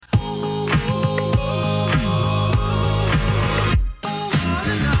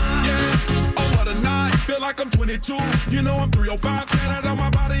22. You know I'm 305. Stand on my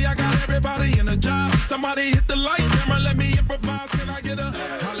body. I got everybody in a job. Somebody hit the lights. Camera, let me improvise. Can I get a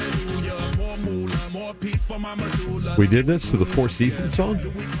hallelujah? More moolah, more peace for my medulla. We did this to the Four Seasons song?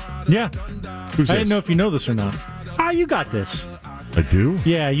 Yeah. Who's I this? didn't know if you know this or not. You got this. I do?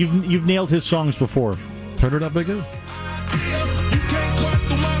 Yeah, you've nailed his songs before. Turn it up again. You can't sweat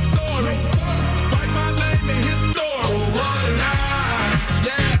through my story. Write my name in his story. Oh, what a night.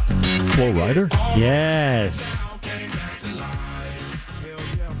 Yeah. Flow Rider? Yes.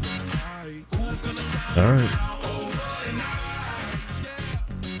 All right.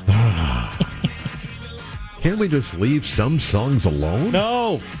 Can't we just leave some songs alone?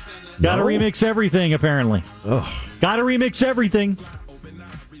 No. Gotta remix everything, apparently. Ugh. Gotta remix everything.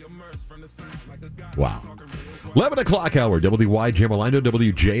 Wow. 11 o'clock hour, WYJM Orlando,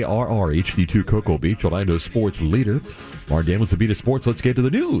 WJRR, HD2 Cocoa Beach, Orlando sports leader. Mark Daniels, the Beat of Sports. Let's get to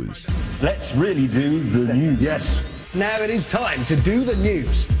the news. Let's really do the news. Yes. Now it is time to do the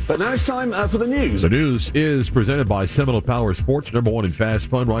news. But now it's time for the news. The news is presented by Seminole Power Sports, number one in fast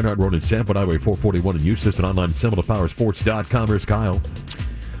fun. Reinhardt Road in Sanford, Highway 441 in Eustis, and online SeminolePowersports.com. Here's Kyle.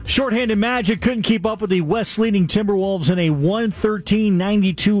 Shorthanded Magic couldn't keep up with the West-leading Timberwolves in a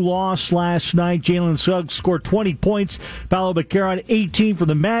 113-92 loss last night. Jalen Suggs scored 20 points. Paolo Becerra had 18 for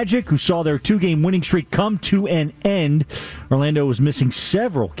the Magic, who saw their two-game winning streak come to an end. Orlando was missing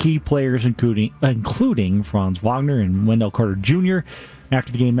several key players, including Franz Wagner and Wendell Carter Jr.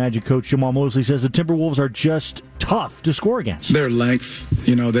 After the game, Magic coach Jamal Mosley says the Timberwolves are just tough to score against. Their length,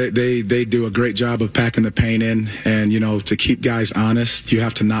 they do a great job of packing the paint in, and to keep guys honest, you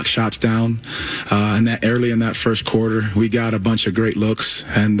have to knock shots down. And that early in that first quarter, we got a bunch of great looks,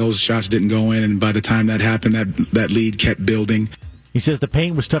 and those shots didn't go in. And by the time that happened, that lead kept building. He says the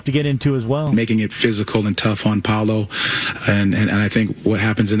paint was tough to get into as well. Making it physical and tough on Paolo. And I think what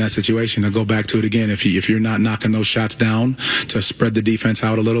happens in that situation, I'll go back to it again, if you're not knocking those shots down to spread the defense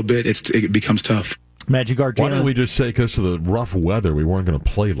out a little bit, it becomes tough. Magic guard Jalen. Why don't we just say because of the rough weather, we weren't going to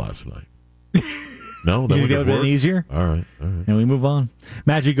play last night? No? That would have been easier? All right. And we move on.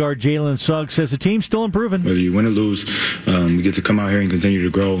 Magic guard Jalen Suggs says the team's still improving. Whether you win or lose, we get to come out here and continue to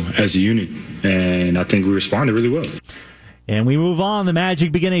grow as a unit. And I think we responded really well. And we move on. The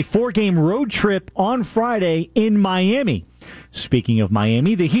Magic begin a 4-game road trip on Friday in Miami. Speaking of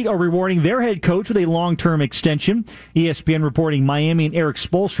Miami, the Heat are rewarding their head coach with a long-term extension. ESPN reporting Miami and Erik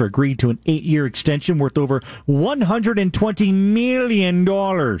Spoelstra agreed to an 8-year extension worth over $120 million.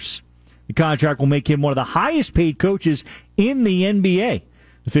 The contract will make him one of the highest-paid coaches in the NBA.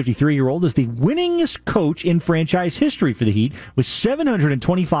 The 53-year-old is the winningest coach in franchise history for the Heat, with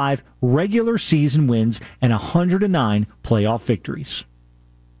 725 regular season wins and 109 playoff victories.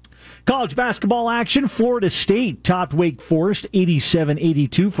 College basketball action. Florida State topped Wake Forest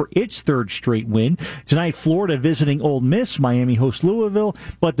 87-82 for its third straight win. Tonight, Florida visiting Ole Miss. Miami hosts Louisville.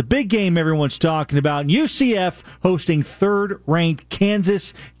 But the big game everyone's talking about, UCF hosting third-ranked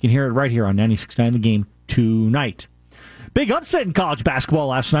Kansas. You can hear it right here on 96.9 The Game tonight. Big upset in college basketball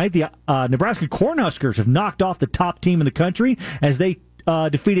last night. The Nebraska Cornhuskers have knocked off the top team in the country as they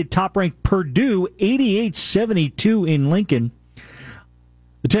defeated top-ranked Purdue 88-72 in Lincoln.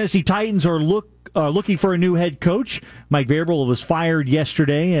 The Tennessee Titans are looking for a new head coach. Mike Vrabel was fired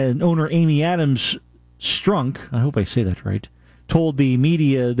yesterday, and owner Amy Adams Strunk, I hope I say that right, told the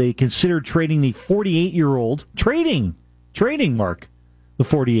media they considered trading the 48-year-old. Trading, Mark, the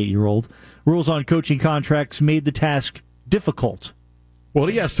 48-year-old. Rules on coaching contracts made the task difficult. Well,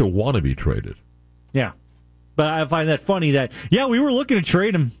 he has to want to be traded. Yeah. But I find that funny that, we were looking to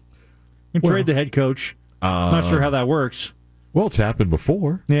trade him. Trade the head coach. Not sure how that works. Well, it's happened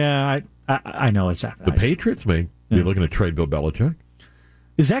before. Yeah, I know it's happened. The Patriots may be looking to trade Bill Belichick.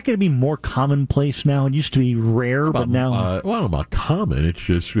 Is that going to be more commonplace now? It used to be rare, but now... I don't know about common. It's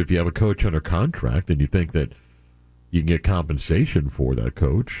just if you have a coach under contract and you think that you can get compensation for that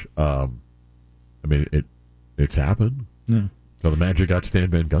coach, it's happened. Yeah. So the Magic got Stan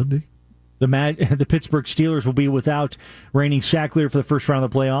Van Gundy. The Pittsburgh Steelers will be without reigning Sackler for the first round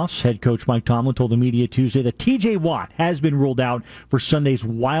of the playoffs. Head coach Mike Tomlin told the media Tuesday that T.J. Watt has been ruled out for Sunday's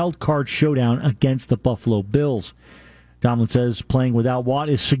wild card showdown against the Buffalo Bills. Tomlin says playing without Watt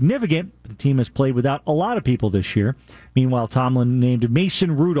is significant, but the team has played without a lot of people this year. Meanwhile, Tomlin named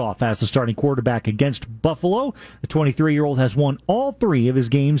Mason Rudolph as the starting quarterback against Buffalo. The 23-year-old has won all 3 of his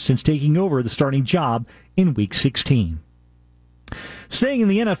games since taking over the starting job in Week 16. Staying in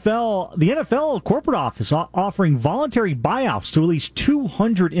the NFL corporate office offering voluntary buyouts to at least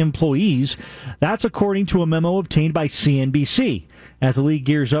 200 employees. That's according to a memo obtained by CNBC. As the league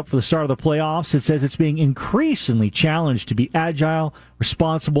gears up for the start of the playoffs, it says it's being increasingly challenged to be agile,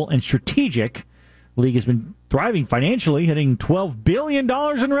 responsible, and strategic. The league has been thriving financially, hitting $12 billion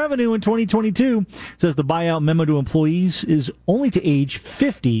in revenue in 2022. Says the buyout memo to employees is only to age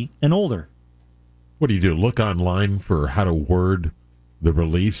 50 and older. What do you do? Look online for how to word the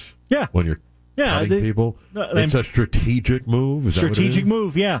release? Yeah. When you're cutting people? It's a strategic move? Is strategic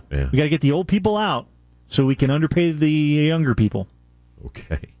move, yeah. We got to get the old people out so we can underpay the younger people.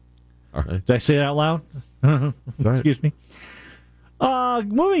 Okay. All right. Did I say that out loud? Excuse me.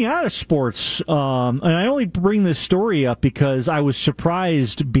 Moving out of sports, and I only bring this story up because I was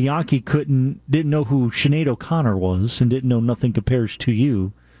surprised Bianchi didn't know who Sinead O'Connor was and didn't know Nothing Compares to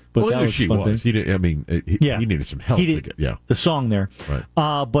You. But that was she was. He needed some help. The song there.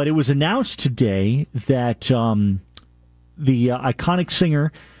 Right. But it was announced today that the iconic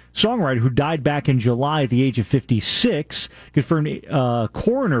singer-songwriter who died back in July at the age of 56 confirmed,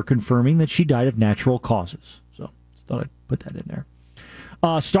 coroner confirming that she died of natural causes. So just thought I'd put that in there.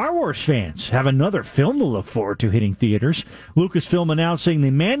 Star Wars fans have another film to look forward to hitting theaters. Lucasfilm announcing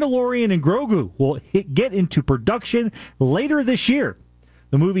The Mandalorian and Grogu will get into production later this year.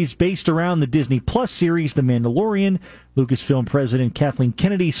 The movie's based around the Disney Plus series The Mandalorian. Lucasfilm president Kathleen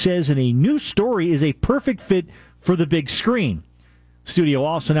Kennedy says in a new story is a perfect fit for the big screen. The studio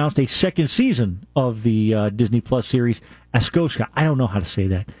also announced a second season of the Disney Plus series Ashoka. I don't know how to say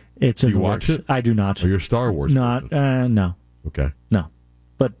that. It's in the works. Watch it? I do not. Or you're a Star Wars person? No. Okay. No.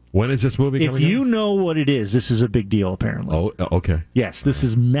 But when is this movie coming If you know what it is, this is a big deal, apparently. Oh, okay. Yes, this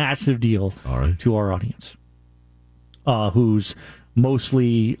is massive deal to our audience, who's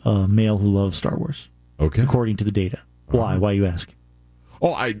mostly male who loves Star Wars. Okay. According to the data. Why? Why, you ask?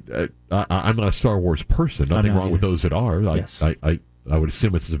 Oh, I'm not a Star Wars person. Nothing wrong with those that are. Yes. I would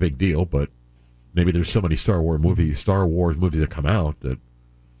assume it's a big deal, but maybe there's so many Star Wars movies that come out that.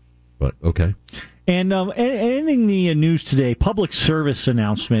 But okay. And ending the news today, public service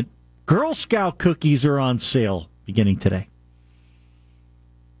announcement: Girl Scout cookies are on sale beginning today.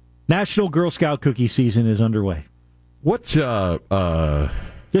 National Girl Scout cookie season is underway. What's I've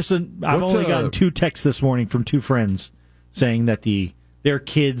only gotten 2 texts this morning from 2 friends saying that their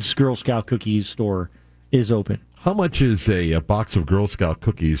kids' Girl Scout cookies store is open. How much is a box of Girl Scout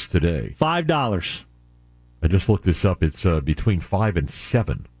cookies today? $5. I just looked this up. It's between $5 and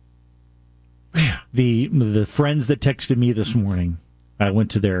 $7. Man. The friends that texted me this morning, I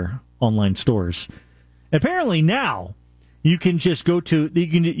went to their online stores. Apparently now you can just go to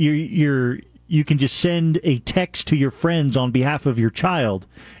you can just send a text to your friends on behalf of your child,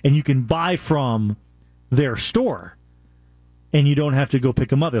 and you can buy from their store, and you don't have to go pick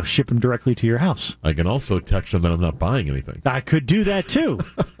them up. They'll ship them directly to your house. I can also text them that I'm not buying anything. I could do that too,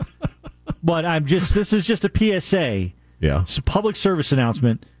 but this is just a PSA. Yeah, it's a public service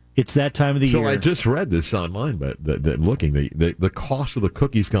announcement. It's that time of the year. So I just read this online, but looking, the cost of the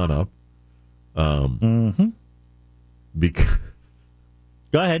cookies gone up. Go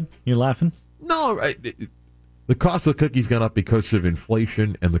ahead. You're laughing. No, the cost of the cookies gone up because of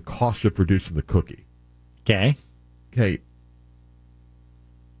inflation and the cost of producing the cookie. Okay.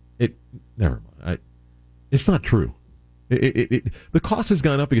 Never mind. It's not true. The cost has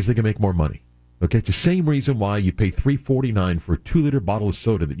gone up because they can make more money. Okay, it's the same reason why you pay $3.49 for a 2-liter bottle of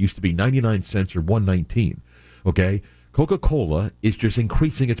soda that used to be 99 cents or $1.19. Okay, Coca-Cola is just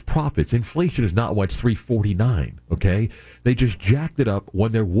increasing its profits. Inflation is not why it's $3.49. Okay, they just jacked it up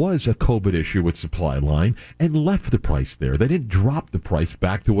when there was a COVID issue with supply line and left the price there. They didn't drop the price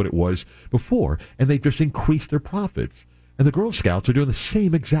back to what it was before, and they just increased their profits. And the Girl Scouts are doing the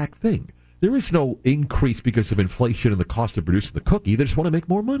same exact thing. There is no increase because of inflation and the cost of producing the cookie. They just want to make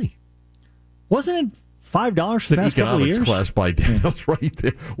more money. Wasn't it $5 for the past couple of years? Class by Daniels right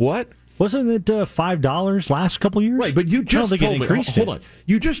there. What? Wasn't it $5 last couple of years? Right, but you just told me. Hold on.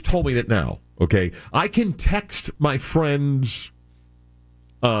 You just told me that now, okay? I can text my friend's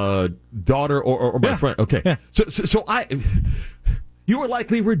daughter or my friend. Okay. Yeah. So you are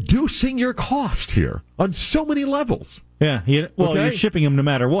likely reducing your cost here on so many levels. Yeah. You're shipping them no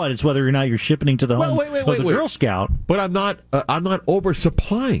matter what. It's whether or not you're shipping to the home of the Girl Scout. But I'm not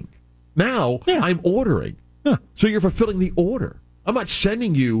oversupplying. Now I'm ordering. Huh. So you're fulfilling the order. I'm not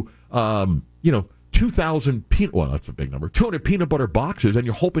sending you 2,000 peanut. Well, that's a big number. 200 peanut butter boxes, and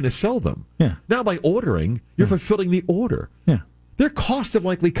you're hoping to sell them. Yeah. Now by ordering, you're fulfilling the order. Yeah. Their costs have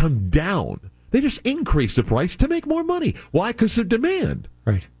likely come down. They just increased the price to make more money. Why? Because of demand.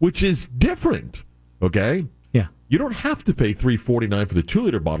 Right. Which is different. Okay. Yeah. You don't have to pay $3.49 for the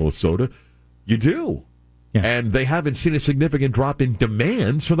 2-liter bottle of soda. You do. Yeah. And they haven't seen a significant drop in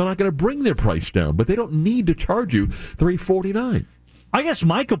demand, so they're not going to bring their price down. But they don't need to charge you $3.49. I guess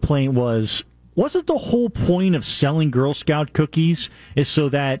my complaint wasn't the whole point of selling Girl Scout cookies is so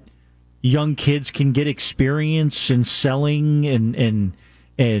that young kids can get experience in selling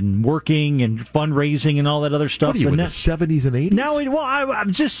and working and fundraising and all that other stuff. What are you, in the 70s and 80s? Now,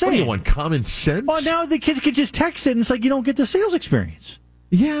 I'm just saying. What do you want, common sense? Well, now the kids can just text it, and it's like you don't get the sales experience.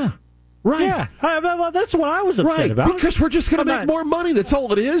 Yeah. Right. Yeah. That's what I was upset about. Because we're just going to make more money. That's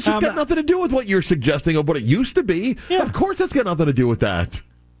all it is. It's got nothing to do with what you're suggesting of what it used to be. Yeah. Of course that's got nothing to do with that.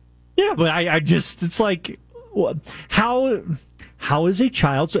 Yeah, but I just, it's like, how is a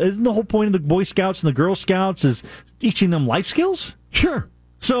child, so isn't the whole point of the Boy Scouts and the Girl Scouts is teaching them life skills? Sure.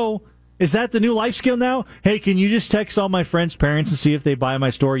 So, is that the new life skill now? Hey, can you just text all my friends' parents and see if they buy my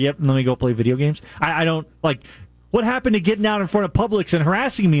store? Yep, and let me go play video games. I don't, like, what happened to getting out in front of Publix and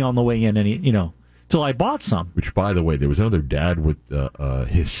harassing me on the way in, till I bought some? Which, by the way, there was another dad with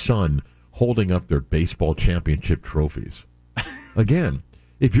his son holding up their baseball championship trophies. Again,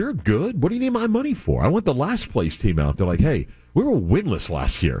 if you're good, what do you need my money for? I want the last place team out there like, hey, we were winless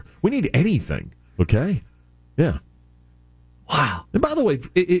last year. We need anything, okay? Yeah. Wow. And by the way,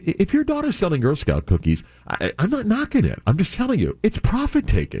 if your daughter's selling Girl Scout cookies, I'm not knocking it. I'm just telling you, it's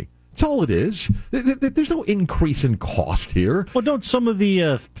profit-taking. That's all it is. There's no increase in cost here. Well, don't some of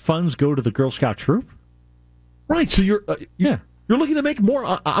the funds go to the Girl Scout troop? Right, so you're looking to make more.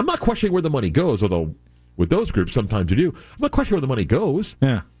 I'm not questioning where the money goes, although with those groups sometimes you do. I'm not questioning where the money goes.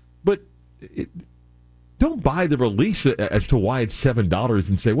 Yeah. But don't buy the release as to why it's $7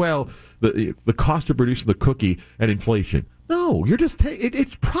 and say, well, the cost of producing the cookie and inflation. No, you're just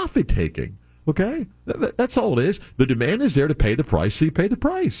it's profit taking. Okay, that's all it is. The demand is there to pay the price, so you pay the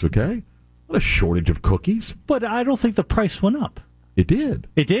price. Okay, not a shortage of cookies. But I don't think the price went up. It did.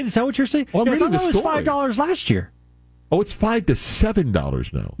 It did. Is that what you're saying? Well, I thought that was $5 last year. Oh, it's $5 to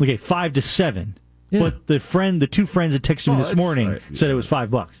 $7 now. Okay, $5 to $7. Yeah. But the two friends that texted me this morning said it was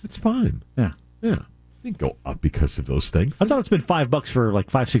 $5. It's fine. Yeah. It didn't go up because of those things. I thought it's been $5 for like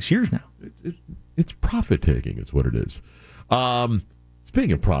 5-6 years now. It's profit taking, is what it is.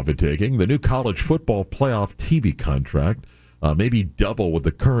 Speaking of profit taking, the new college football playoff TV contract, maybe double what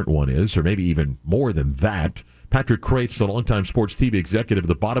the current one is, or maybe even more than that. Patrick Kraitz, the longtime sports TV executive, at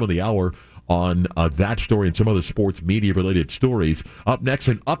the bottom of the hour on that story and some other sports media-related stories. Up next,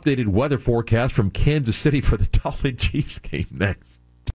 an updated weather forecast from Kansas City for the Dolphin Chiefs game next.